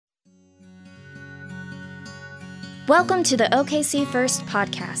Welcome to the OKC First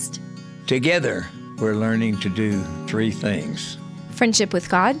podcast. Together, we're learning to do three things. Friendship with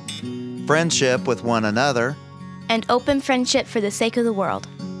God, friendship with one another, and open friendship for the sake of the world.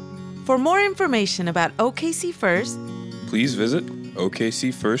 For more information about OKC First, please visit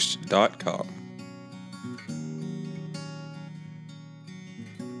okcfirst.com.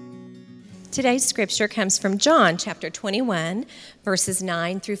 Today's scripture comes from John chapter 21, verses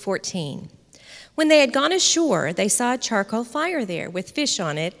 9 through 14. When they had gone ashore, they saw a charcoal fire there with fish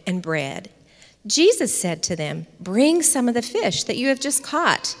on it and bread. Jesus said to them, "Bring some of the fish that you have just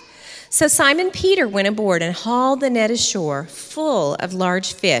caught." So Simon Peter went aboard and hauled the net ashore full of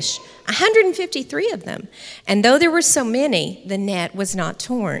large fish, 153 of them. And though there were so many, the net was not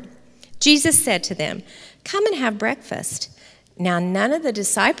torn. Jesus said to them, "Come and have breakfast." Now none of the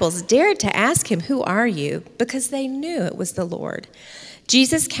disciples dared to ask him, "Who are you?" because they knew it was the Lord.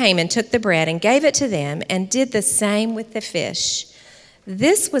 Jesus came and took the bread and gave it to them and did the same with the fish.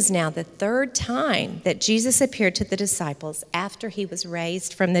 This was now the third time that Jesus appeared to the disciples after he was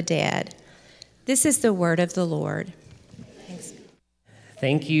raised from the dead. This is the word of the Lord. Thanks.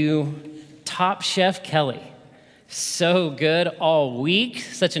 Thank you, Top Chef Kelly. So good all week.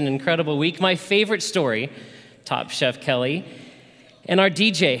 Such an incredible week. My favorite story, Top Chef Kelly, and our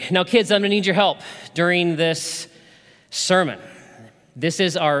DJ. Now, kids, I'm going to need your help during this sermon. This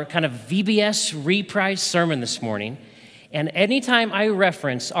is our kind of VBS reprise sermon this morning. And anytime I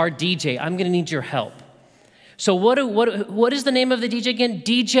reference our DJ, I'm going to need your help. So what is the name of the DJ again?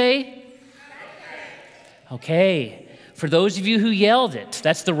 DJ? Okay. For those of you who yelled it,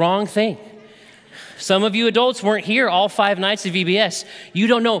 that's the wrong thing. Some of you adults weren't here all 5 nights of VBS. You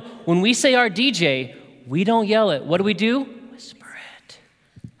don't know. When we say our DJ, we don't yell it. What do? Whisper it.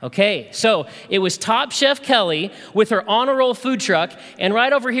 Okay, so it was Top Chef Kelly with her honor roll food truck, and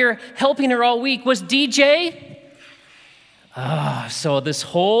right over here helping her all week was DJ. So this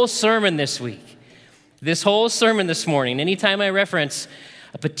whole sermon this morning, anytime I reference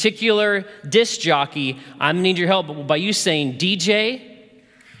a particular disc jockey, I'm gonna need your help by you saying DJ.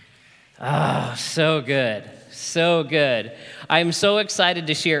 So good, so good. I'm so excited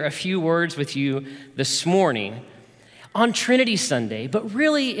to share a few words with you this morning on Trinity Sunday, but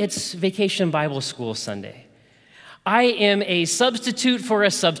really it's Vacation Bible School Sunday. I am a substitute for a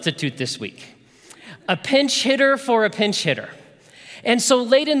substitute this week, a pinch hitter for a pinch hitter. And so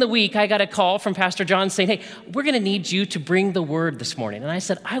late in the week, I got a call from Pastor John saying, "Hey, we're going to need you to bring the word this morning." And I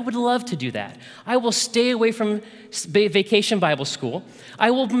said, "I would love to do that. I will stay away from Vacation Bible School.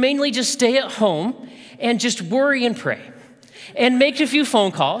 I will mainly just stay at home and just worry and pray and make a few phone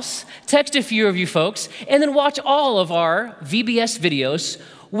calls, text a few of you folks, and then watch all of our VBS videos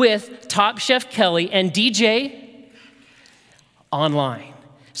with Top Chef Kelly and DJ online."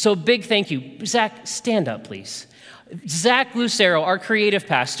 So big thank you. Zach, stand up, please. Zach Lucero, our creative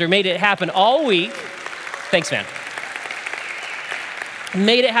pastor, made it happen all week. Thanks, man.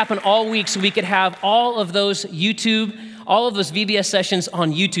 Made it happen all week so we could have all of those VBS sessions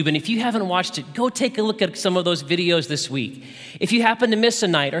on YouTube. And if you haven't watched it, go take a look at some of those videos this week. If you happen to miss a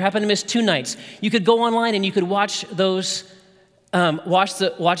night or happen to miss 2 nights, you could go online and you could watch those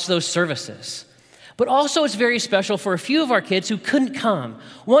services. But also it's very special for a few of our kids who couldn't come.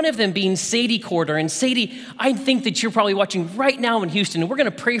 One of them being Sadie Corder. And Sadie, I think that you're probably watching right now in Houston, and we're gonna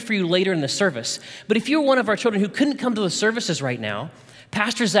pray for you later in the service. But if you're one of our children who couldn't come to the services right now,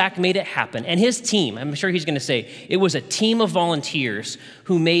 Pastor Zach made it happen. And his team, I'm sure he's gonna say, it was a team of volunteers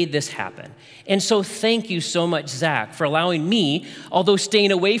who made this happen. And so thank you so much, Zach, for allowing me, although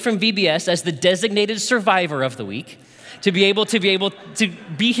staying away from VBS as the designated survivor of the week, to be able to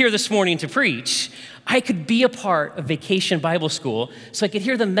be here this morning to preach. I could be a part of Vacation Bible School so I could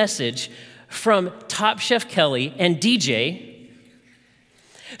hear the message from Top Chef Kelly and DJ.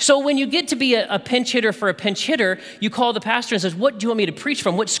 So when you get to be a pinch hitter for a pinch hitter, you call the pastor and says, "What do you want me to preach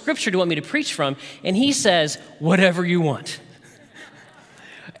from? What scripture do you want me to preach from?" And he says, "Whatever you want."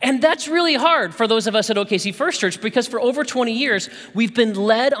 And that's really hard for those of us at OKC First Church because for over 20 years, we've been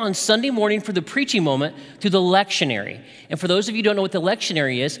led on Sunday morning for the preaching moment to the lectionary. And for those of you who don't know what the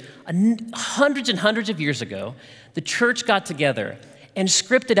lectionary is, hundreds and hundreds of years ago, the church got together and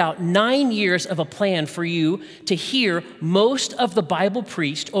scripted out 9 years of a plan for you to hear most of the Bible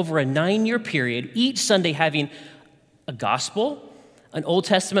preached over a 9-year period, each Sunday having a gospel, an Old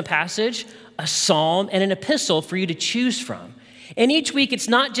Testament passage, a psalm, and an epistle for you to choose from. And each week, it's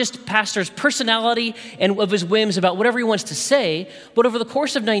not just pastor's personality and of his whims about whatever he wants to say, but over the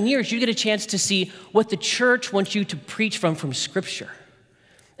course of 9 years, you get a chance to see what the church wants you to preach from Scripture.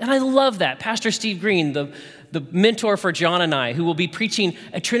 And I love that. Pastor Steve Green, the mentor for John and I, who will be preaching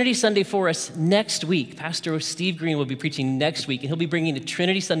a Trinity Sunday for us next week. Pastor Steve Green will be preaching next week, and he'll be bringing a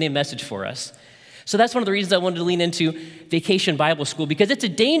Trinity Sunday message for us. So that's one of the reasons I wanted to lean into Vacation Bible School, because it's a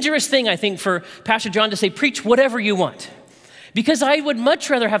dangerous thing, I think, for Pastor John to say, preach whatever you want. Because I would much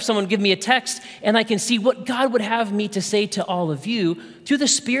rather have someone give me a text and I can see what God would have me to say to all of you through the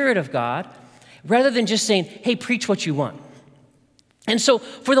Spirit of God, rather than just saying, hey, preach what you want. And so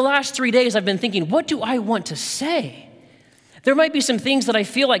for the last 3 days, I've been thinking, what do I want to say? There might be some things that I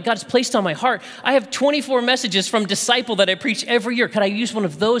feel like God's placed on my heart. I have 24 messages from Disciple that I preach every year. Could I use one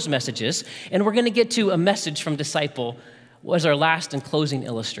of those messages? And we're going to get to a message from Disciple as our last and closing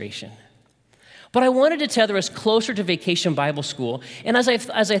illustration. But I wanted to tether us closer to Vacation Bible School. And as I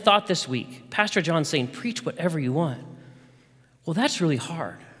thought this week, Pastor John saying, preach whatever you want. Well, that's really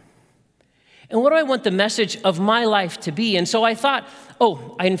hard. And what do I want the message of my life to be? And so I thought,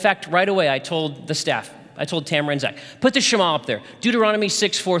 in fact, right away, I told the staff, I told Tamara and Zach, put the Shema up there, Deuteronomy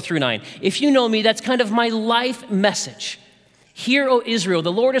 6:4-9. If you know me, that's kind of my life message. Hear, O Israel,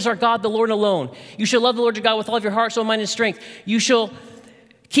 the Lord is our God, the Lord alone. You shall love the Lord your God with all of your heart, soul, mind, and strength. You shall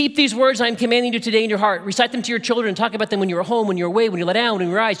keep these words I am commanding you today in your heart. Recite them to your children. Talk about them when you're at home, when you're away, when you lie down, when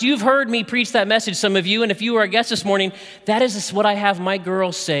you rise. You've heard me preach that message, some of you, and if you are a guest this morning, that is what I have my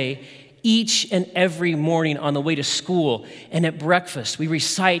girls say each and every morning on the way to school and at breakfast. We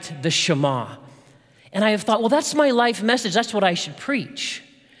recite the Shema. And I have thought, well, that's my life message. That's what I should preach.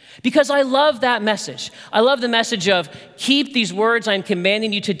 Because I love that message. I love the message of keep these words I'm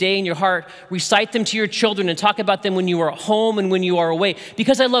commanding you today in your heart, recite them to your children, and talk about them when you are at home and when you are away.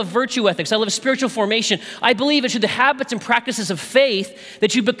 Because I love virtue ethics. I love spiritual formation. I believe it's through the habits and practices of faith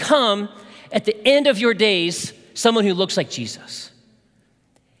that you become, at the end of your days, someone who looks like Jesus.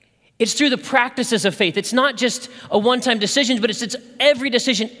 It's through the practices of faith. It's not just a one-time decision, but it's every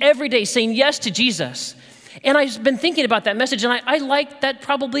decision, every day, saying yes to Jesus. And I've been thinking about that message, and I like that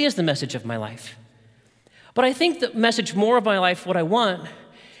probably is the message of my life. But I think the message more of my life, what I want,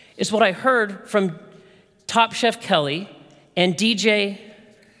 is what I heard from Top Chef Kelly and DJ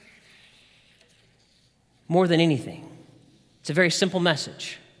more than anything. It's a very simple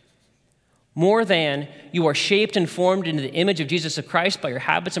message. More than you are shaped and formed into the image of Jesus Christ by your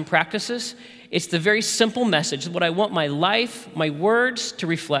habits and practices, it's the very simple message, what I want my life, my words to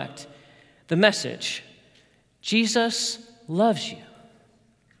reflect. The message, Jesus loves you.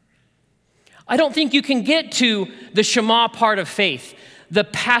 I don't think you can get to the Shema part of faith, the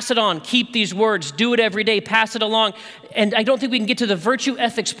pass it on, keep these words, do it every day, pass it along. And I don't think we can get to the virtue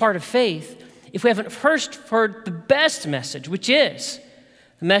ethics part of faith if we haven't first heard the best message, which is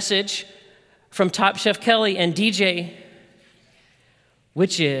the message from Top Chef Kelly and DJ,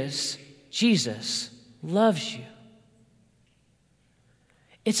 which is Jesus loves you.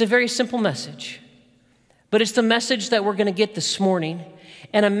 It's a very simple message, but it's the message that we're going to get this morning,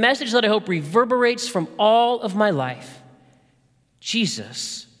 and a message that I hope reverberates from all of my life.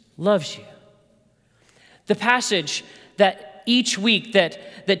 Jesus loves you. The passage that each week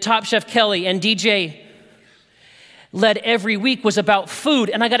that Top Chef Kelly and DJ led every week was about food.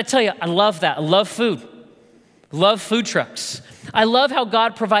 And I got to tell you, I love that. I love food. Love food trucks. I love how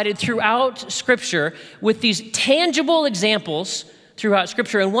God provided throughout Scripture with these tangible examples throughout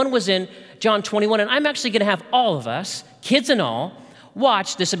Scripture. And one was in John 21. And I'm actually going to have all of us, kids and all,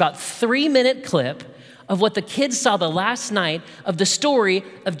 watch this about 3-minute clip of what the kids saw the last night of the story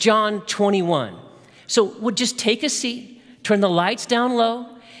of John 21. So we'll just take a seat, turn the lights down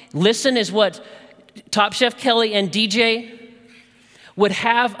low, listen as what Top Chef Kelly and DJ would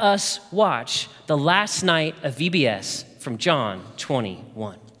have us watch the last night of VBS from John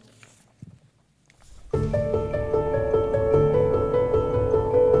 21.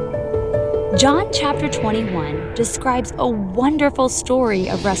 John chapter 21 describes a wonderful story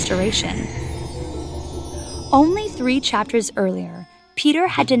of restoration. Only 3 chapters earlier, Peter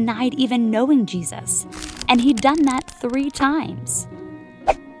had denied even knowing Jesus, and he'd done that 3 times.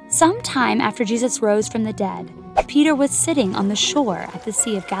 Sometime after Jesus rose from the dead, Peter was sitting on the shore at the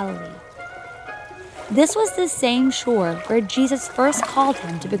Sea of Galilee. This was the same shore where Jesus first called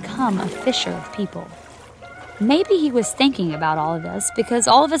him to become a fisher of people. Maybe he was thinking about all of this because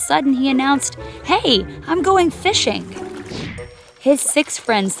all of a sudden he announced, "Hey, I'm going fishing." His 6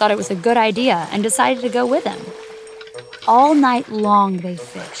 friends thought it was a good idea and decided to go with him. All night long they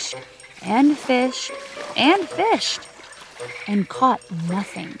fished and fished and fished and caught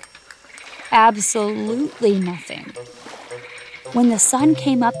nothing. Absolutely nothing. When the sun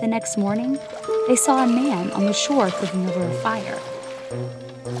came up the next morning, they saw a man on the shore cooking over a fire.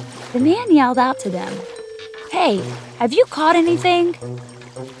 The man yelled out to them, "Hey, have you caught anything?"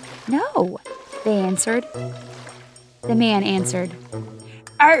 No, they answered. The man answered,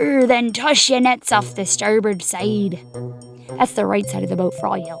 then toss your nets off the starboard side. That's the right side of the boat for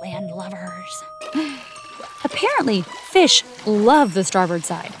all you land lovers. Apparently, fish love the starboard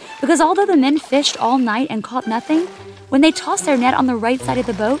side, because although the men fished all night and caught nothing, when they tossed their net on the right side of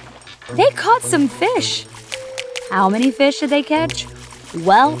the boat, they caught some fish. How many fish did they catch?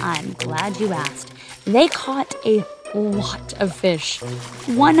 Well, I'm glad you asked. They caught a lot of fish,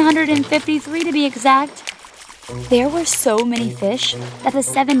 153 to be exact. There were so many fish that the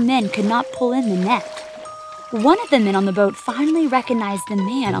 7 men could not pull in the net. One of the men on the boat finally recognized the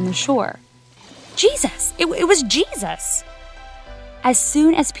man on the shore. Jesus! It was Jesus! As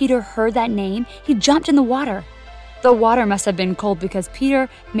soon as Peter heard that name, he jumped in the water. The water must have been cold because Peter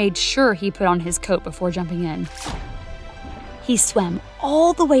made sure he put on his coat before jumping in. He swam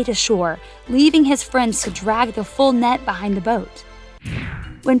all the way to shore, leaving his friends to drag the full net behind the boat.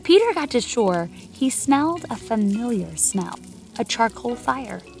 When Peter got to shore, he smelled a familiar smell, a charcoal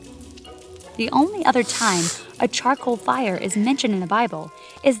fire. The only other time a charcoal fire is mentioned in the Bible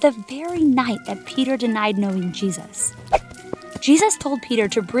is the very night that Peter denied knowing Jesus. Jesus told Peter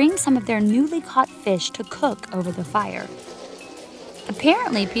to bring some of their newly caught fish to cook over the fire.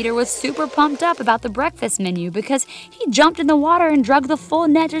 Apparently, Peter was super pumped up about the breakfast menu because he jumped in the water and dragged the full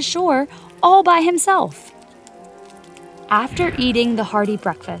net to shore all by himself. After eating the hearty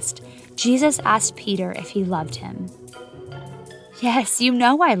breakfast, Jesus asked Peter if he loved him. "Yes, you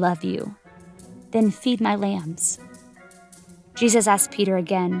know I love you." "Then feed my lambs." Jesus asked Peter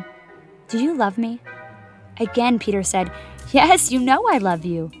again, "Do you love me?" Again, Peter said, "Yes, you know I love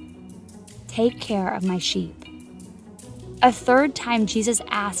you." "Take care of my sheep." A third time, Jesus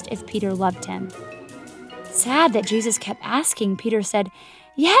asked if Peter loved him. Sad that Jesus kept asking, Peter said,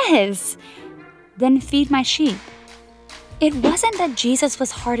 "Yes." "Then feed my sheep." It wasn't that Jesus was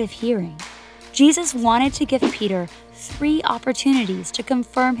hard of hearing. Jesus wanted to give Peter 3 opportunities to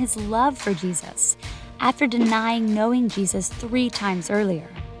confirm his love for Jesus after denying knowing Jesus 3 times earlier.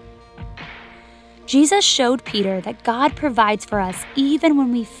 Jesus showed Peter that God provides for us even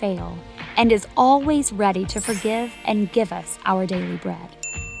when we fail and is always ready to forgive and give us our daily bread.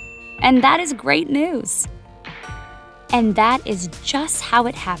 And that is great news. And that is just how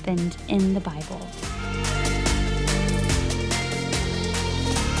it happened in the Bible.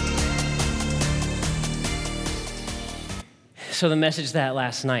 So the message that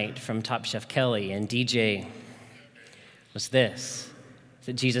last night from Top Chef Kelly and DJ was this,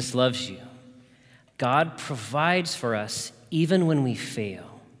 that Jesus loves you. God provides for us even when we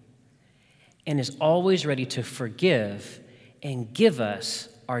fail and is always ready to forgive and give us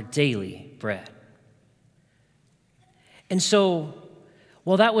our daily bread. And so,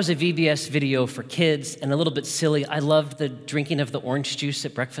 while that was a VBS video for kids and a little bit silly, I loved the drinking of the orange juice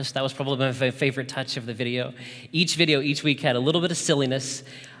at breakfast. That was probably my favorite touch of the video. Each video each week had a little bit of silliness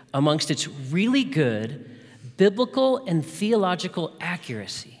amongst its really good biblical and theological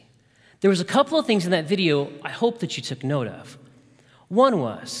accuracy. There was a couple of things in that video I hope that you took note of. One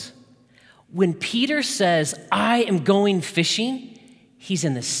was, when Peter says, "I am going fishing," he's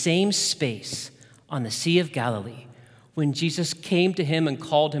in the same space on the Sea of Galilee when Jesus came to him and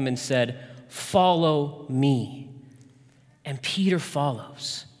called him and said, "Follow me." And Peter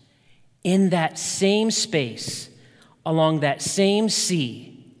follows. In that same space, along that same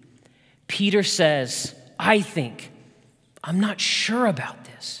sea, Peter says, I'm not sure about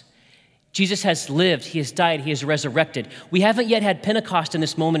this. Jesus has lived, he has died, he has resurrected. We haven't yet had Pentecost in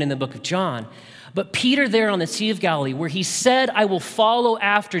this moment in the book of John, but Peter there on the Sea of Galilee, where he said, "I will follow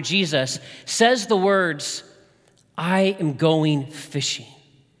after Jesus," says the words, "I am going fishing."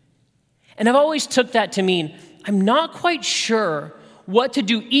 And I've always took that to mean I'm not quite sure what to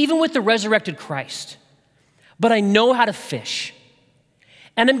do even with the resurrected Christ, but I know how to fish.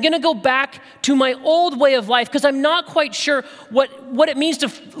 And I'm going to go back to my old way of life because I'm not quite sure what it means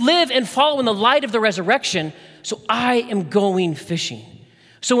to live and follow in the light of the resurrection, so I am going fishing.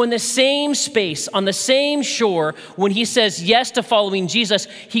 So in the same space, on the same shore, when he says yes to following Jesus,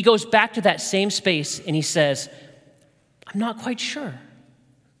 he goes back to that same space and he says, I'm not quite sure.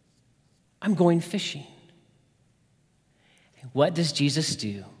 I'm going fishing. What does Jesus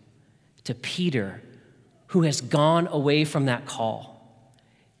do to Peter, who has gone away from that call?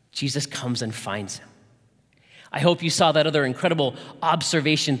 Jesus comes and finds him. I hope you saw that other incredible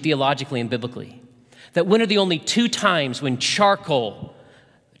observation theologically and biblically, that when are the only 2 times when charcoal,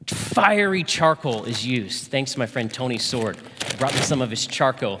 fiery charcoal is used? Thanks to my friend Tony Sword, who brought me some of his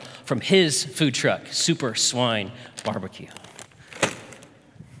charcoal from his food truck, Super Swine Barbecue.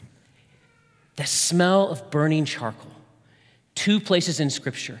 The smell of burning charcoal. 2 places in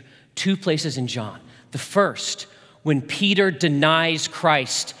Scripture, 2 places in John. The first, when Peter denies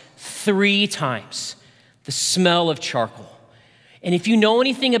Christ 3 times, the smell of charcoal. And if you know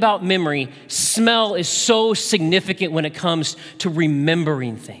anything about memory, smell is so significant when it comes to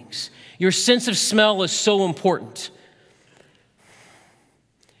remembering things. Your sense of smell is so important.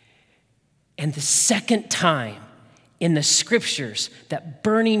 And the second time in the scriptures that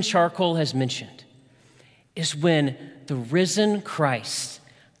burning charcoal has mentioned is when the risen Christ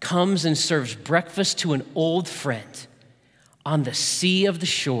comes and serves breakfast to an old friend on the sea of the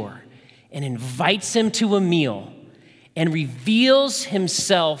shore and invites him to a meal and reveals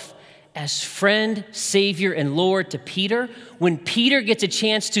himself as friend, Savior, and Lord to Peter. When Peter gets a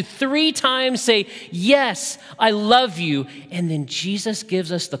chance to 3 times say, yes, I love you. And then Jesus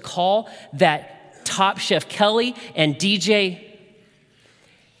gives us the call that Top Chef Kelly and DJ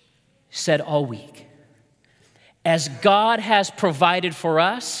said all week. As God has provided for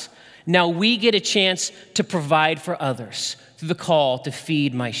us, now we get a chance to provide for others through the call to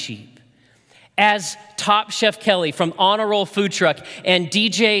feed my sheep. As Top Chef Kelly from Honor Roll Food Truck and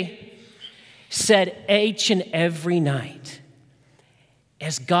DJ said each and every night,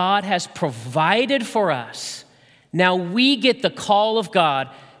 as God has provided for us, now we get the call of God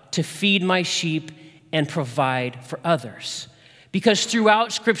to feed my sheep and provide for others. Because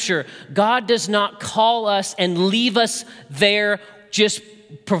throughout Scripture, God does not call us and leave us there just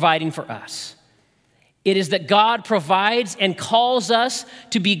providing for us. It is that God provides and calls us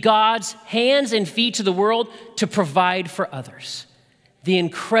to be God's hands and feet to the world to provide for others. The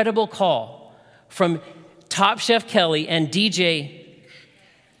incredible call from Top Chef Kelly and DJ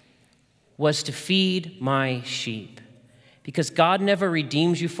was to feed my sheep. Because God never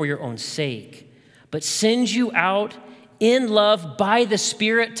redeems you for your own sake, but sends you out in love by the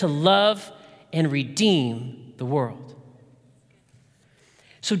Spirit to love and redeem the world.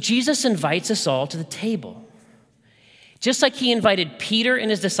 So Jesus invites us all to the table. Just like he invited Peter and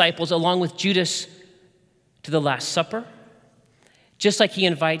his disciples along with Judas to the Last Supper, just like he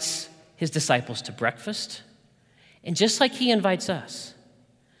invites his disciples to breakfast, and just like he invites us,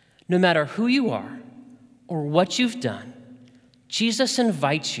 no matter who you are or what you've done, Jesus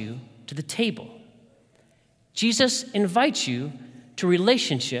invites you to the table. Jesus invites you to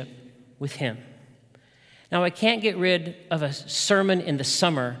relationship with him. Now, I can't get rid of a sermon in the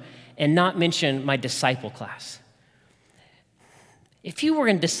summer and not mention my disciple class. If you were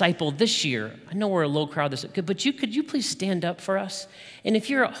in disciple this year, I know we're a low crowd, but could you please stand up for us? And if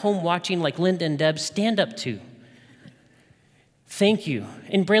you're at home watching like Linda and Deb, stand up too. Thank you.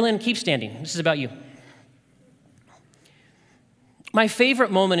 And Braylon, keep standing. This is about you. My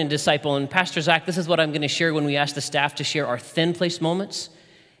favorite moment in disciple, and Pastor Zach, this is what I'm going to share when we ask the staff to share our thin place moments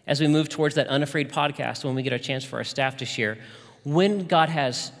as we move towards that Unafraid podcast, when we get a chance for our staff to share when God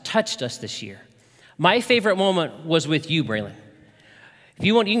has touched us this year. My favorite moment was with you, Braylon. If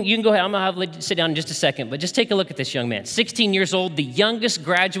you want, you can go ahead. I'm going to have you sit down in just a second, but just take a look at this young man. 16 years old, the youngest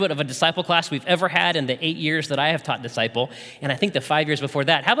graduate of a disciple class we've ever had in the 8 years that I have taught disciple, and I think the 5 years before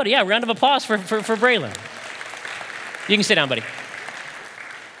that. How about, round of applause for Braylon. You can sit down, buddy.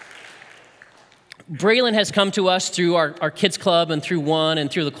 Braylon has come to us through our kids club and through One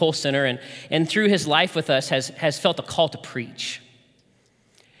and through the Cole Center, and through his life with us has felt a call to preach.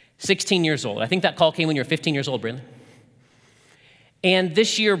 16 years old. I think that call came when you were 15 years old, Braylon. And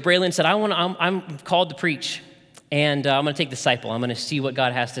this year, Braylon said, I'm called to preach, and I'm going to take disciple. I'm going to see what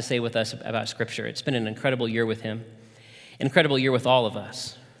God has to say with us about Scripture. It's been an incredible year with him, an incredible year with all of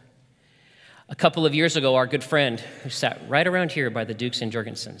us. A couple of years ago, our good friend, who sat right around here by the Dukes and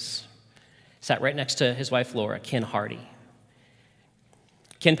Jorgensens, sat right next to his wife, Laura, Ken Hardy.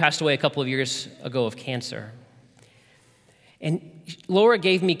 Ken passed away a couple of years ago of cancer. And Laura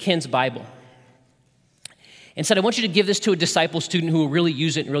gave me Ken's Bible and said, I want you to give this to a disciple student who will really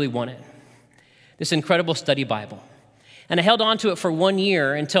use it and really want it. This incredible study Bible. And I held on to it for 1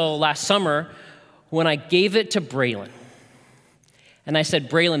 year until last summer when I gave it to Braylon. And I said,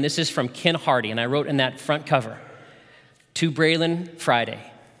 Braylon, this is from Ken Hardy. And I wrote in that front cover, to Braylon Friday,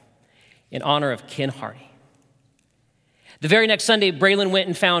 in honor of Ken Hardy. The very next Sunday, Braylon went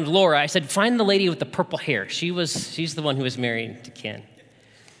and found Laura. I said, find the lady with the purple hair. She's the one who was married to Ken.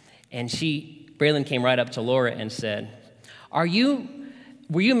 And Braylon came right up to Laura and said, were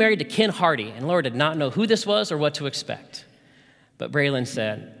you married to Ken Hardy? And Laura did not know who this was or what to expect. But Braylon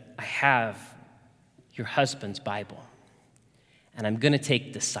said, I have your husband's Bible, and I'm going to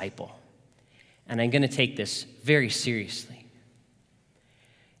take disciple, and I'm going to take this very seriously.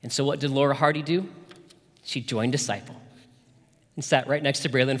 And so what did Laura Hardy do? She joined disciple and sat right next to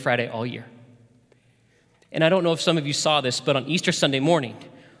Braylon Friday all year. And I don't know if some of you saw this, but on Easter Sunday morning,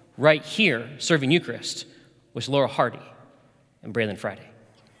 right here serving Eucharist was Laura Hardy and Braylon Friday.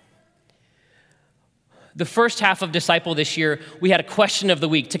 The first half of Disciple this year, we had a question of the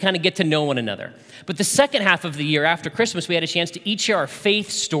week to kind of get to know one another. But the second half of the year, after Christmas, we had a chance to each share our faith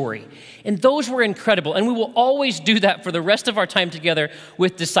story. And those were incredible. And we will always do that for the rest of our time together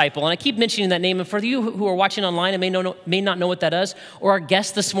with Disciple. And I keep mentioning that name. And for you who are watching online and may not know what that is, or our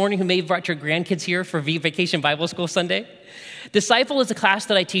guests this morning who may have brought your grandkids here for Vacation Bible School Sunday, Disciple is a class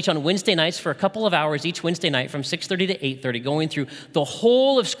that I teach on Wednesday nights for a couple of hours each Wednesday night from 6:30 to 8:30, going through the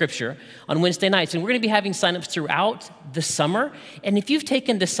whole of Scripture on Wednesday nights. And we're going to be having signups throughout the summer. And if you've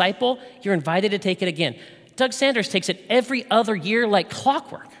taken Disciple, you're invited to take it again. Doug Sanders takes it every other year like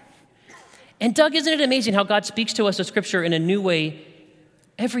clockwork. And Doug, isn't it amazing how God speaks to us of Scripture in a new way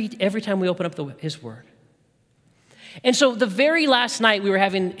every time we open up His Word? And so the very last night we were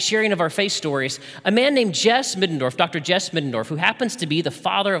having sharing of our faith stories, a man named Jess Middendorf, Dr. Jess Middendorf, who happens to be the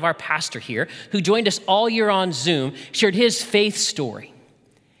father of our pastor here, who joined us all year on Zoom, shared his faith story.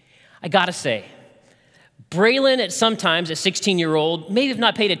 I gotta say, Braylon at 16-year-old, may have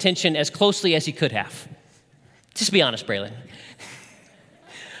not paid attention as closely as he could have. Just be honest, Braylon.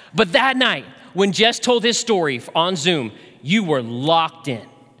 But that night, when Jess told his story on Zoom, you were locked in.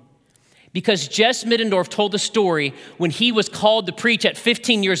 Because Jess Middendorf told the story when he was called to preach at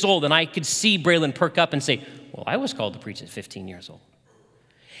 15 years old, and I could see Braylon perk up and say, well, I was called to preach at 15 years old.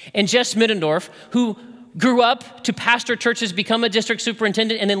 And Jess Middendorf, who grew up to pastor churches, become a district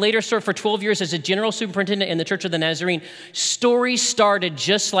superintendent, and then later served for 12 years as a general superintendent in the Church of the Nazarene, stories started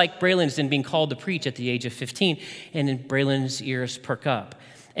just like Braylon's in being called to preach at the age of 15, and then Braylon's ears perk up.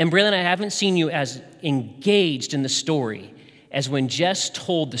 And Braylon, I haven't seen you as engaged in the story as when Jess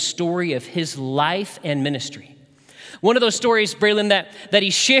told the story of his life and ministry. One of those stories, Braylon, that he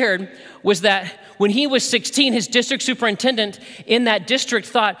shared was that when he was 16, his district superintendent in that district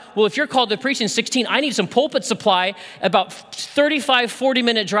thought, well, if you're called to preach in 16, I need some pulpit supply about 35,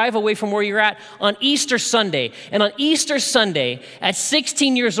 40-minute drive away from where you're at on Easter Sunday. And on Easter Sunday, at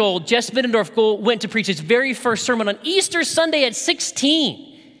 16 years old, Jess Middendorf went to preach his very first sermon on Easter Sunday at 16.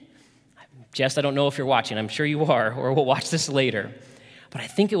 Jess, I don't know if you're watching. I'm sure you are, or we'll watch this later. But I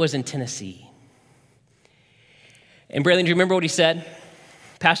think it was in Tennessee. And Braylon, do you remember what he said?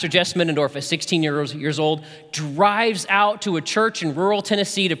 Pastor Jess Middendorf, at 16 years old, drives out to a church in rural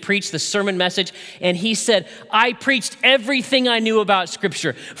Tennessee to preach the sermon message. And he said, I preached everything I knew about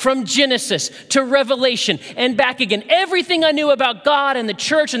Scripture, from Genesis to Revelation and back again. Everything I knew about God and the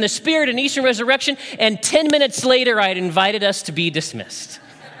church and the Spirit and Eastern resurrection. And 10 minutes later, I had invited us to be dismissed.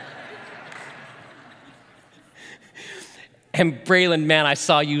 And Braylon, man, I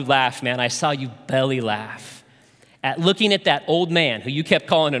saw you laugh, man. I saw you belly laugh at looking at that old man who you kept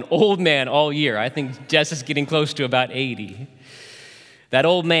calling an old man all year. I think Jess is getting close to about 80. That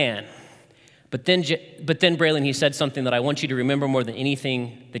old man. But then Braylon, he said something that I want you to remember more than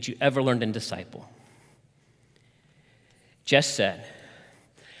anything that you ever learned in Disciple. Jess said,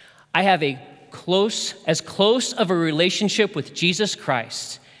 I have as close of a relationship with Jesus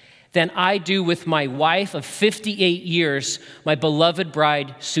Christ than I do with my wife of 58 years, my beloved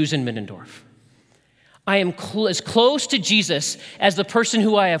bride, Susan Middendorf. I am as close to Jesus as the person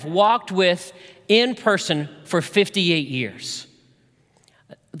who I have walked with in person for 58 years.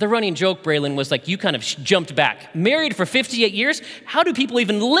 The running joke, Braylon, was like you kind of jumped back. Married for 58 years? How do people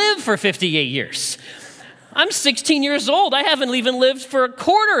even live for 58 years? I'm 16 years old. I haven't even lived for a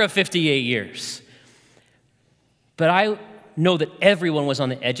quarter of 58 years. But I know that everyone was on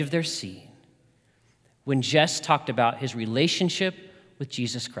the edge of their seat when Jess talked about his relationship with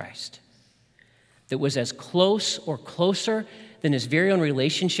Jesus Christ that was as close or closer than his very own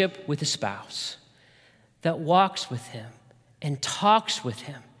relationship with his spouse, that walks with him and talks with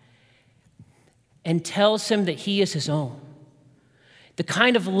him and tells him that he is his own. The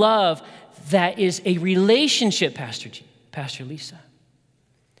kind of love that is a relationship, Pastor Lisa.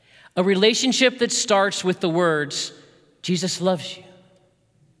 A relationship that starts with the words, Jesus loves you.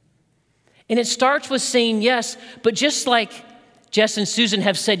 And it starts with saying yes, but just like Jess and Susan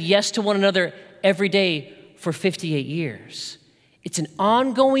have said yes to one another every day for 58 years, it's an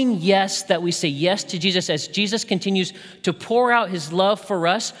ongoing yes that we say yes to Jesus as Jesus continues to pour out his love for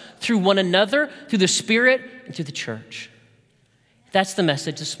us through one another, through the Spirit, and through the church. That's the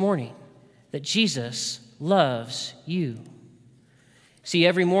message this morning, that Jesus loves you. See,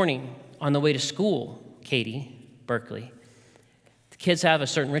 every morning on the way to school, Katie, Berkeley, the kids have a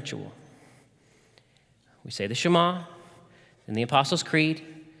certain ritual. We say the Shema, then the Apostles' Creed,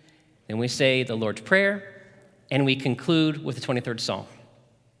 then we say the Lord's Prayer, and we conclude with the 23rd Psalm.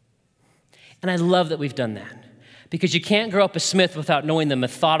 And I love that we've done that Because you can't grow up a Smith without knowing the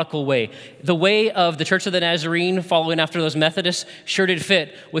methodical way. The way of the Church of the Nazarene, following after those Methodists, sure did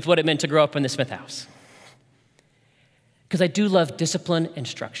fit with what it meant to grow up in the Smith house. Because I do love discipline and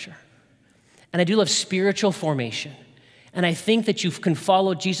structure. And I do love spiritual formation. And I think that you can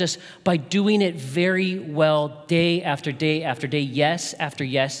follow Jesus by doing it very well day after day after day, yes after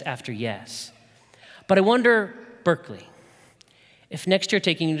yes after yes. But I wonder, Berkeley, if next year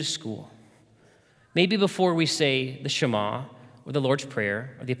taking you to school, maybe before we say the Shema or the Lord's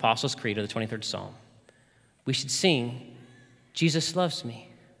Prayer or the Apostles' Creed or the 23rd Psalm, we should sing, Jesus Loves Me,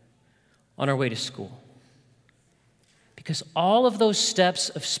 on our way to school. Because all of those steps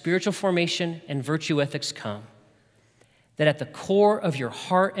of spiritual formation and virtue ethics come that at the core of your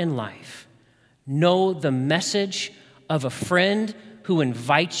heart and life, know the message of a friend who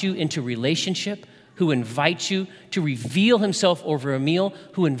invites you into relationship, who invites you to reveal himself over a meal,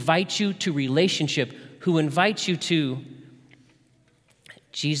 who invites you to relationship, who invites you to,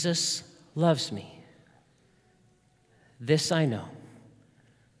 Jesus loves me. This I know,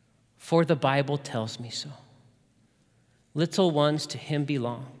 for the Bible tells me so. Little ones to him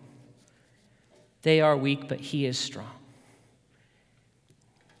belong. They are weak, but he is strong.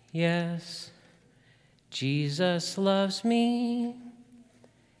 Yes, Jesus loves me.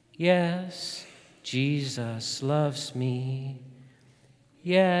 Yes, Jesus loves me.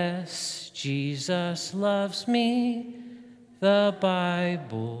 Yes, Jesus loves me. The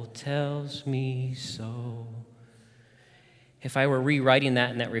Bible tells me so. If I were rewriting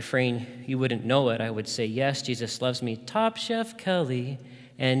that in that refrain, you wouldn't know it. I would say, yes, Jesus loves me. Top Chef Kelly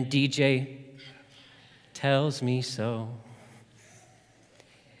and DJ tells me so.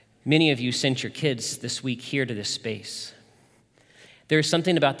 Many of you sent your kids this week here to this space. There's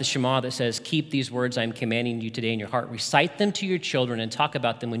something about the Shema that says, keep these words I'm commanding you today in your heart. Recite them to your children and talk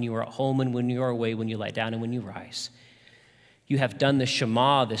about them when you are at home and when you are away, when you lie down and when you rise. You have done the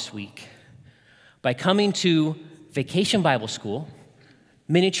Shema this week by coming to Vacation Bible School,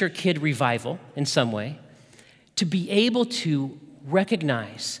 miniature kid revival in some way, to be able to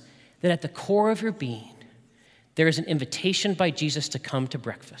recognize that at the core of your being, there is an invitation by Jesus to come to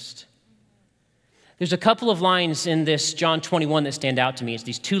breakfast. There's a couple of lines in this John 21 that stand out to me. It's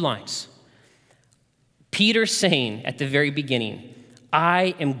these two lines. Peter saying at the very beginning,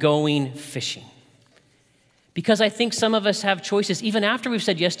 I am going fishing. Because I think some of us have choices, even after we've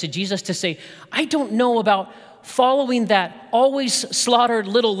said yes to Jesus, to say, I don't know about following that always slaughtered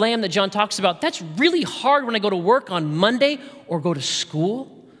little lamb that John talks about. That's really hard when I go to work on Monday or go to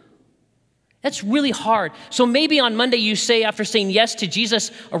school. That's really hard. So maybe on Monday you say, after saying yes to Jesus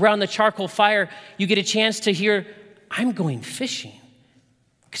around the charcoal fire, you get a chance to hear, I'm going fishing.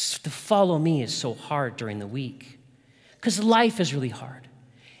 Because to follow me is so hard during the week. Because life is really hard.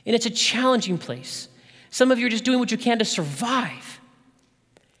 And it's a challenging place. Some of you are just doing what you can to survive.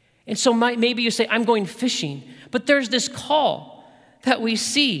 And so maybe you say, I'm going fishing. But there's this call that we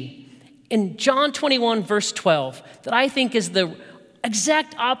see in John 21, verse 12, that I think is the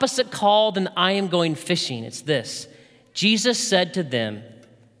exact opposite call than I am going fishing. It's this. Jesus said to them,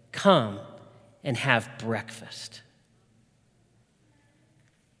 come and have breakfast.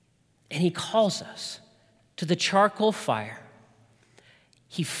 And he calls us to the charcoal fire.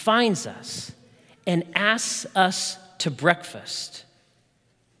 He finds us and asks us to breakfast.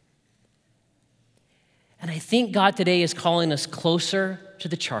 And I think God today is calling us closer to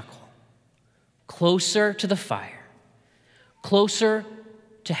the charcoal, closer to the fire, closer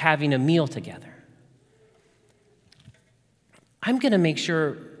to having a meal together. I'm going to make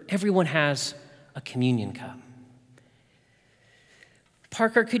sure everyone has a communion cup.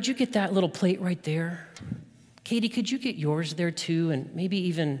 Parker, could you get that little plate right there? Katie, could you get yours there too? And maybe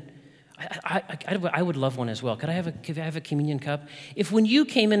even, I would love one as well. Could I have a communion cup? If when you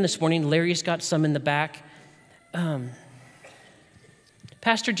came in this morning, Larry's got some in the back.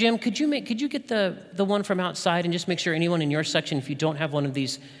 Pastor Jim, could you get the one from outside and just make sure anyone in your section, if you don't have one of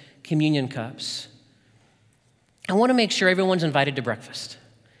these communion cups. I want to make sure everyone's invited to breakfast.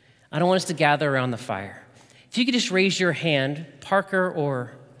 I don't want us to gather around the fire. If you could just raise your hand, Parker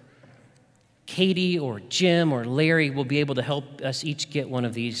or Katie or Jim or Larry will be able to help us each get one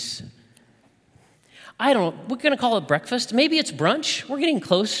of these. We're going to call it breakfast. Maybe it's brunch. We're getting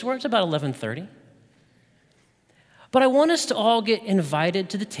close. It's about 11:30. But I want us to all get invited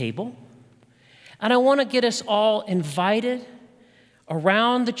to the table, and I want to get us all invited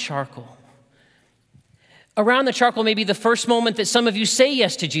around the charcoal. Around the charcoal may be the first moment that some of you say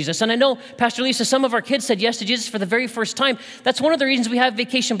yes to Jesus. And I know, Pastor Lisa, some of our kids said yes to Jesus for the very first time. That's one of the reasons we have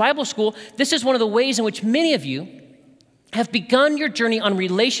Vacation Bible School. This is one of the ways in which many of you have begun your journey on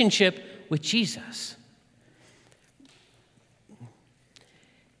relationship with Jesus.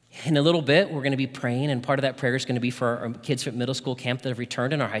 In a little bit, we're going to be praying, and part of that prayer is going to be for our kids from middle school camp that have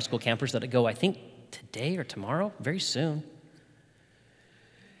returned and our high school campers that go, I think, today or tomorrow, very soon.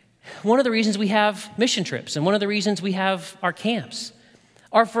 One of the reasons we have mission trips and one of the reasons we have our camps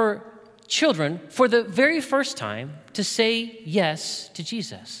are for children, for the very first time, to say yes to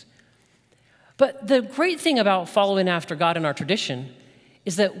Jesus. But the great thing about following after God in our tradition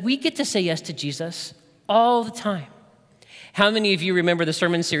is that we get to say yes to Jesus all the time. How many of you remember the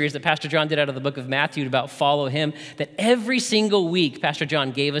sermon series that Pastor John did out of the book of Matthew about follow him? That every single week, Pastor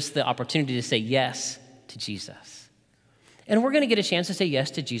John gave us the opportunity to say yes to Jesus. And we're going to get a chance to say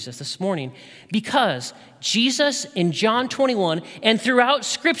yes to Jesus this morning because Jesus in John 21 and throughout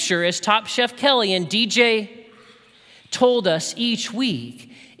Scripture, as Top Chef Kelly and DJ told us each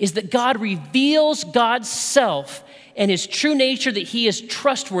week, is that God reveals God's self and his true nature, that he is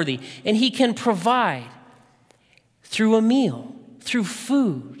trustworthy and he can provide through a meal, through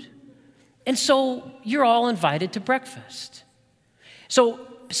food. And so you're all invited to breakfast. So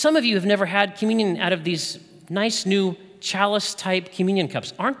some of you have never had communion out of these nice new chalice-type communion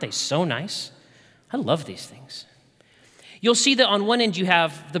cups. Aren't they so nice? I love these things. You'll see that on one end you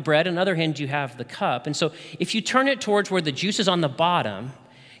have the bread, on the other end you have the cup. And so if you turn it towards where the juice is on the bottom,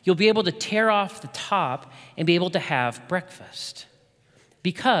 you'll be able to tear off the top and be able to have breakfast.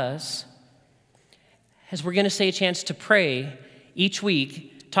 Because, as we're going to say a chance to pray each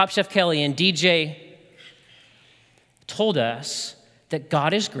week, Top Chef Kelly and DJ told us that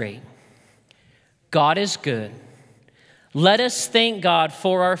God is great, God is good. Let us thank God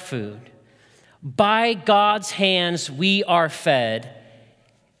for our food. By God's hands we are fed.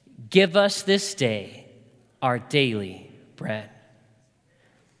 Give us this day our daily bread.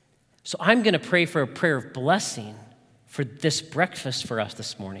 So I'm going to pray for a prayer of blessing for this breakfast for us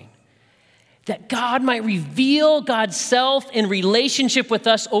this morning. That God might reveal God's self in relationship with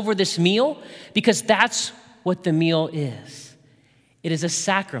us over this meal, because that's what the meal is. It is a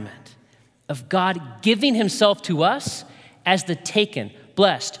sacrament of God giving himself to us as the taken,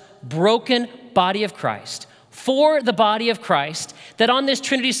 blessed, broken body of Christ. For the body of Christ, that on this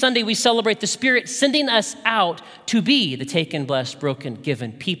Trinity Sunday we celebrate the Spirit sending us out to be the taken, blessed, broken,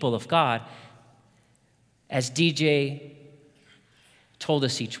 given people of God. As DJ told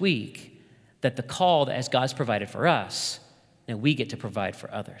us each week, that the call that as God's provided for us, and we get to provide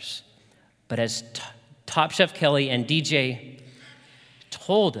for others. But as Top Chef Kelly and DJ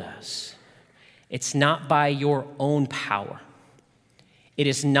told us, it's not by your own power. It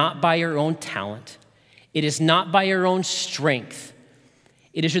is not by your own talent. It is not by your own strength.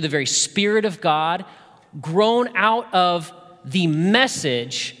 It is through the very Spirit of God, grown out of the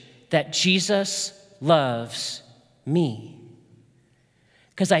message that Jesus loves me.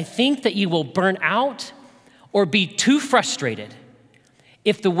 Because I think that you will burn out or be too frustrated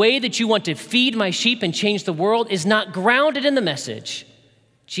if the way that you want to feed my sheep and change the world is not grounded in the message,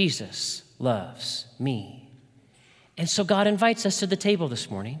 Jesus loves me. And so God invites us to the table this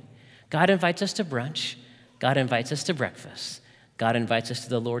morning. God invites us to brunch. God invites us to breakfast. God invites us to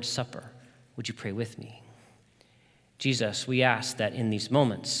the Lord's Supper. Would you pray with me? Jesus, we ask that in these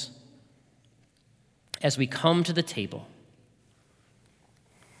moments, as we come to the table,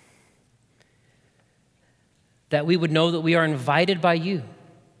 that we would know that we are invited by you,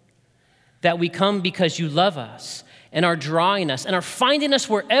 that we come because you love us and are drawing us and are finding us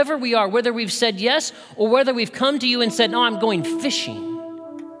wherever we are, whether we've said yes or whether we've come to you and said, no, I'm going fishing.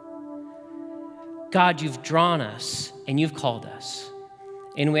 God, you've drawn us and you've called us.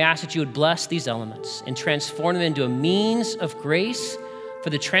 And we ask that you would bless these elements and transform them into a means of grace for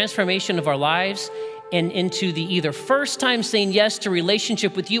the transformation of our lives and into the either first time saying yes to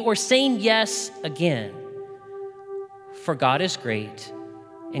relationship with you or saying yes again. For God is great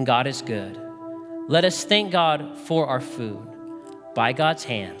and God is good. Let us thank God for our food. By God's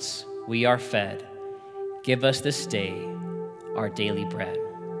hands, we are fed. Give us this day our daily bread.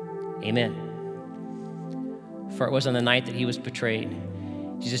 Amen. For it was on the night that he was betrayed,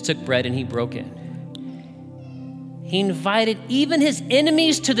 Jesus took bread and he broke it. He invited even his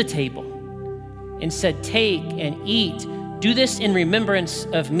enemies to the table and said, take and eat. Do this in remembrance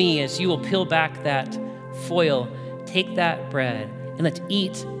of me. As you will peel back that foil, take that bread and let's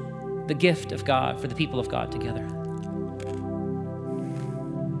eat the gift of God for the people of God together.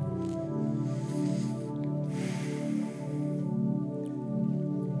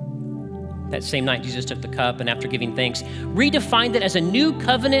 That same night, Jesus took the cup and after giving thanks, redefined it as a new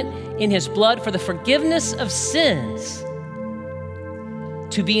covenant in his blood for the forgiveness of sins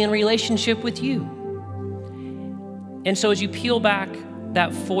to be in relationship with you. And so as you peel back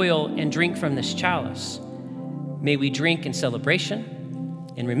that foil and drink from this chalice, may we drink in celebration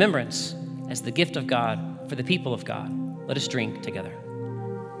in remembrance as the gift of God for the people of God. Let us drink together.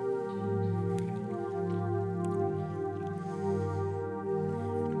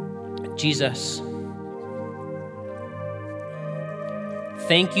 Jesus,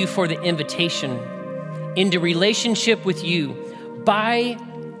 thank you for the invitation into relationship with you by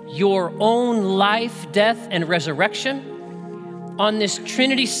your own life, death, and resurrection. On this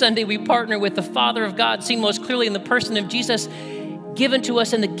Trinity Sunday, we partner with the Father of God, seen most clearly in the person of Jesus, given to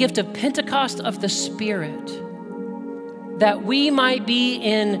us in the gift of Pentecost of the Spirit, that we might be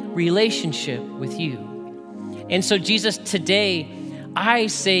in relationship with you. And so, Jesus, today, I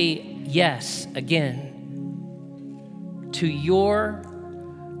say yes again to your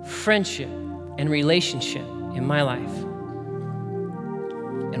friendship and relationship in my life.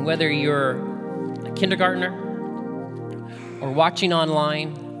 And whether you're a kindergartner or watching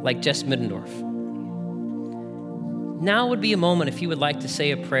online like Jess Middendorf, now would be a moment if you would like to say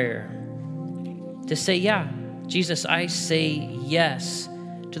a prayer, to say, yeah, Jesus, I say yes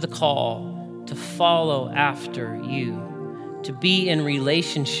to the call to follow after you, to be in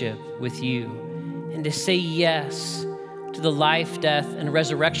relationship with you, and to say yes to the life, death, and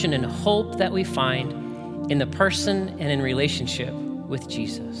resurrection and hope that we find in the person and in relationship with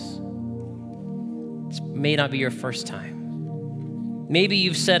Jesus. This may not be your first time. Maybe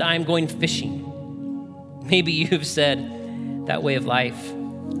you've said, I'm going fishing. Maybe you've said, that way of life,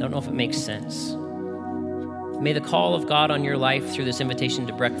 I don't know if it makes sense. May the call of God on your life through this invitation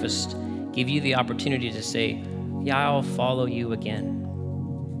to breakfast give you the opportunity to say, yeah, I'll follow you again.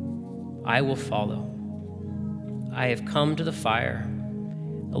 I will follow. I have come to the fire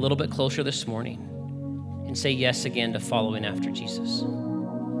a little bit closer this morning and say yes again to following after Jesus.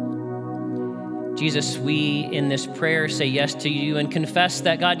 Jesus, we in this prayer say yes to you and confess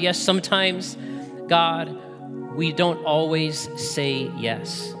that, God, yes, sometimes, God, we don't always say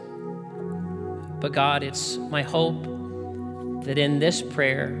yes. But God, it's my hope that in this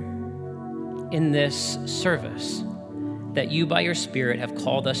prayer, in this service, that you by your Spirit have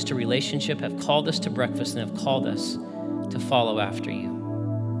called us to relationship, have called us to breakfast, and have called us to follow after you.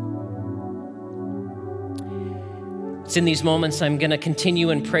 It's in these moments I'm going to continue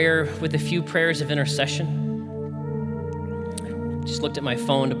in prayer with a few prayers of intercession. Just looked at my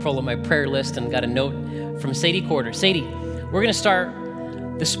phone to pull up my prayer list and got a note from Sadie Corder. Sadie, we're going to start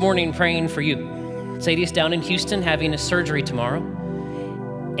this morning praying for you. Sadie's down in Houston having a surgery tomorrow.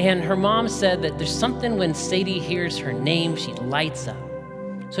 And her mom said that there's something when Sadie hears her name, she lights up.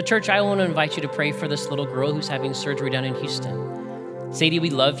 So church, I want to invite you to pray for this little girl who's having surgery down in Houston. Sadie, we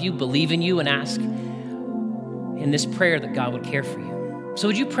love you, believe in you, and ask in this prayer that God would care for you. So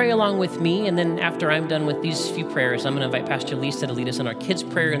would you pray along with me? And then after I'm done with these few prayers, I'm going to invite Pastor Lisa to lead us in our kids'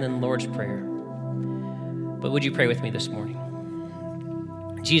 prayer and then Lord's Prayer. But would you pray with me this morning?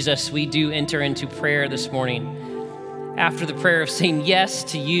 Jesus, we do enter into prayer this morning. After the prayer of saying yes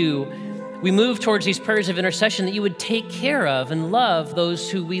to you, we move towards these prayers of intercession that you would take care of and love those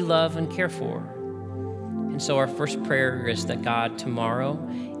who we love and care for. And so our first prayer is that God, tomorrow,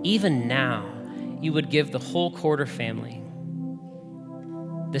 even now, you would give the whole Corder family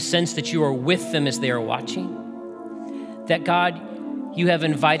the sense that you are with them as they are watching, that God, you have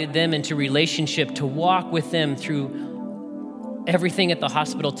invited them into relationship to walk with them through everything at the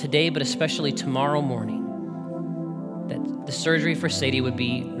hospital today, but especially tomorrow morning, that the surgery for Sadie would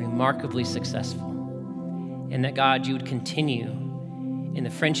be remarkably successful, and that God, you would continue in the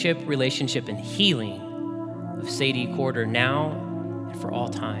friendship, relationship, and healing of Sadie Corder now and for all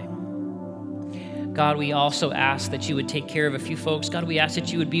time. God, we also ask that you would take care of a few folks. God, we ask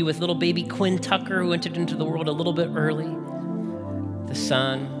that you would be with little baby Quinn Tucker, who entered into the world a little bit early, the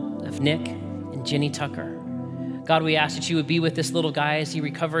son of Nick and Jenny Tucker. God, we ask that you would be with this little guy as he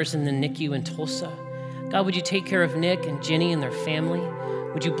recovers in the NICU in Tulsa. God, would you take care of Nick and Jenny and their family?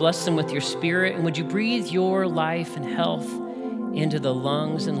 Would you bless them with your Spirit? And would you breathe your life and health into the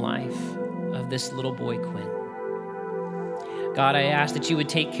lungs and life of this little boy, Quinn? God, I ask that you would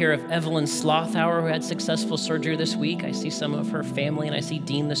take care of Evelyn Slothauer, who had successful surgery this week. I see some of her family, and I see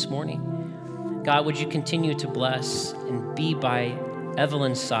Dean this morning. God, would you continue to bless and be by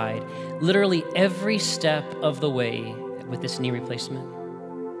Evelyn's side, literally every step of the way with this knee replacement.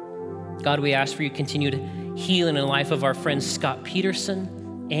 God, we ask for your continued healing in the life of our friends Scott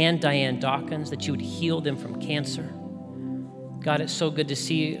Peterson and Diane Dawkins, that you would heal them from cancer. God, it's so good to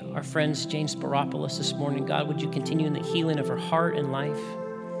see our friends Jane Sparopoulos this morning. God, would you continue in the healing of her heart and life?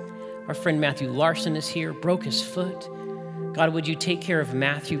 Our friend Matthew Larson is here, broke his foot. God, would you take care of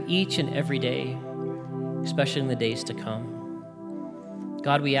Matthew each and every day, especially in the days to come?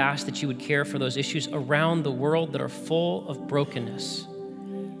 God, we ask that you would care for those issues around the world that are full of brokenness.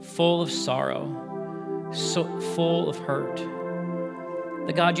 full of sorrow, so full of hurt.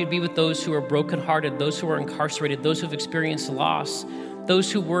 That God, you'd be with those who are brokenhearted, those who are incarcerated, those who have experienced loss,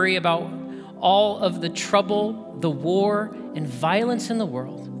 those who worry about all of the trouble, the war, and violence in the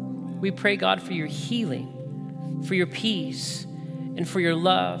world. We pray, God, for your healing, for your peace, and for your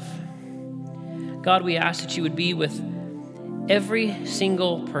love. God, we ask that you would be with every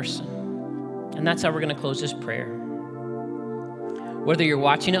single person. And that's how we're going to close this prayer. Whether you're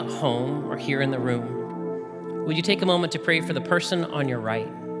watching at home or here in the room, would you take a moment to pray for the person on your right?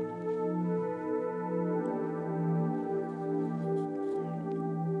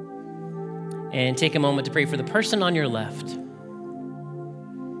 And take a moment to pray for the person on your left,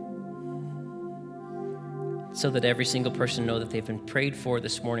 so that every single person know that they've been prayed for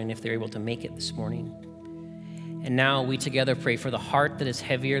this morning if they're able to make it this morning. And now we together pray for the heart that is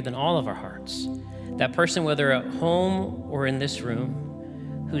heavier than all of our hearts. That person, whether at home or in this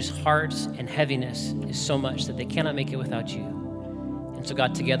room, whose heart and heaviness is so much that they cannot make it without you. And so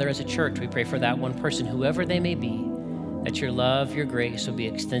God, together as a church, we pray for that one person, whoever they may be, that your love, your grace will be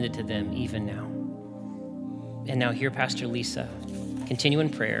extended to them even now. And now hear Pastor Lisa continue in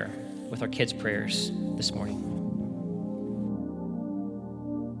prayer with our kids' prayers this morning.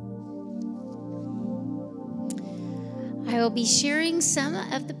 I will be sharing some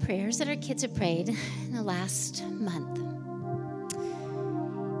of the prayers that our kids have prayed in the last month.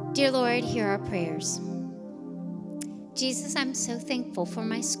 Dear Lord, hear our prayers. Jesus, I'm so thankful for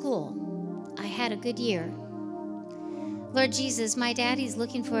my school. I had a good year. Lord Jesus, my daddy's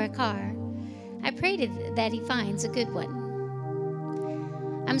looking for a car. I pray that he finds a good one.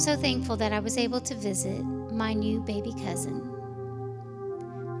 I'm so thankful that I was able to visit my new baby cousin.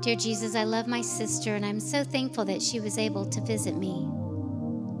 Dear Jesus, I love my sister, and I'm so thankful that she was able to visit me.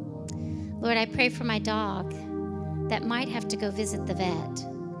 Lord, I pray for my dog that might have to go visit the vet.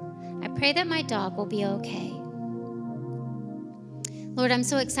 I pray that my dog will be okay. Lord, I'm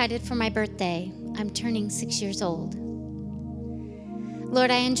so excited for my birthday. I'm turning 6 years old. Lord,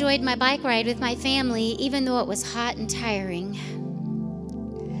 I enjoyed my bike ride with my family, even though it was hot and tiring.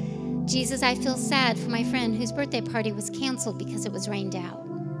 Jesus, I feel sad for my friend whose birthday party was canceled because it was rained out.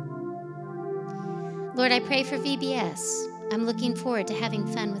 Lord, I pray for VBS. I'm looking forward to having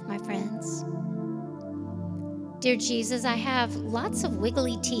fun with my friends. Dear Jesus, I have lots of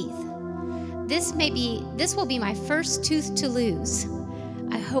wiggly teeth. This will be my first tooth to lose.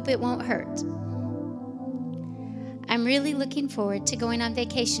 I hope it won't hurt. I'm really looking forward to going on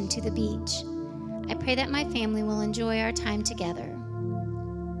vacation to the beach. I pray that my family will enjoy our time together.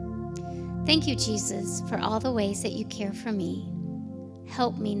 Thank you, Jesus, for all the ways that you care for me.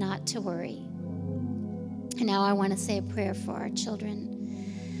 Help me not to worry. And now I want to say a prayer for our children.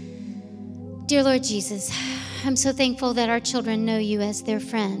 Dear Lord Jesus, I'm so thankful that our children know you as their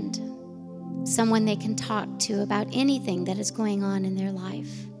friend, someone they can talk to about anything that is going on in their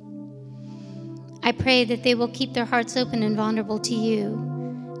life. I pray that they will keep their hearts open and vulnerable to you,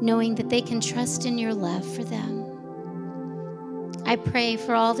 knowing that they can trust in your love for them. I pray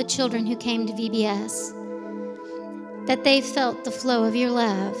for all the children who came to VBS, that they felt the flow of your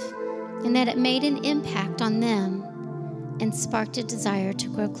love and that it made an impact on them and sparked a desire to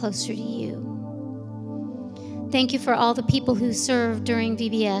grow closer to you. Thank you for all the people who served during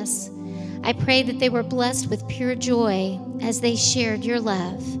VBS. I pray that they were blessed with pure joy as they shared your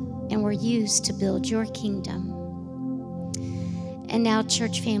love and were used to build your kingdom. And now,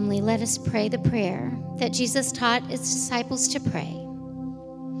 church family, let us pray the prayer that Jesus taught his disciples to pray.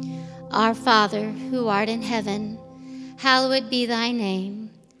 Our Father, who art in heaven, hallowed be thy name.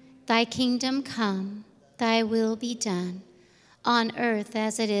 Thy kingdom come, thy will be done, on earth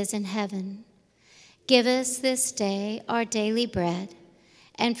as it is in heaven. Give us this day our daily bread,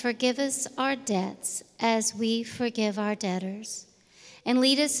 and forgive us our debts as we forgive our debtors. And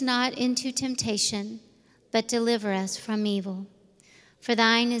lead us not into temptation, but deliver us from evil. For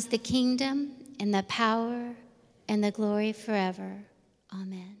thine is the kingdom, and the power, and the glory forever.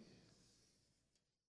 Amen.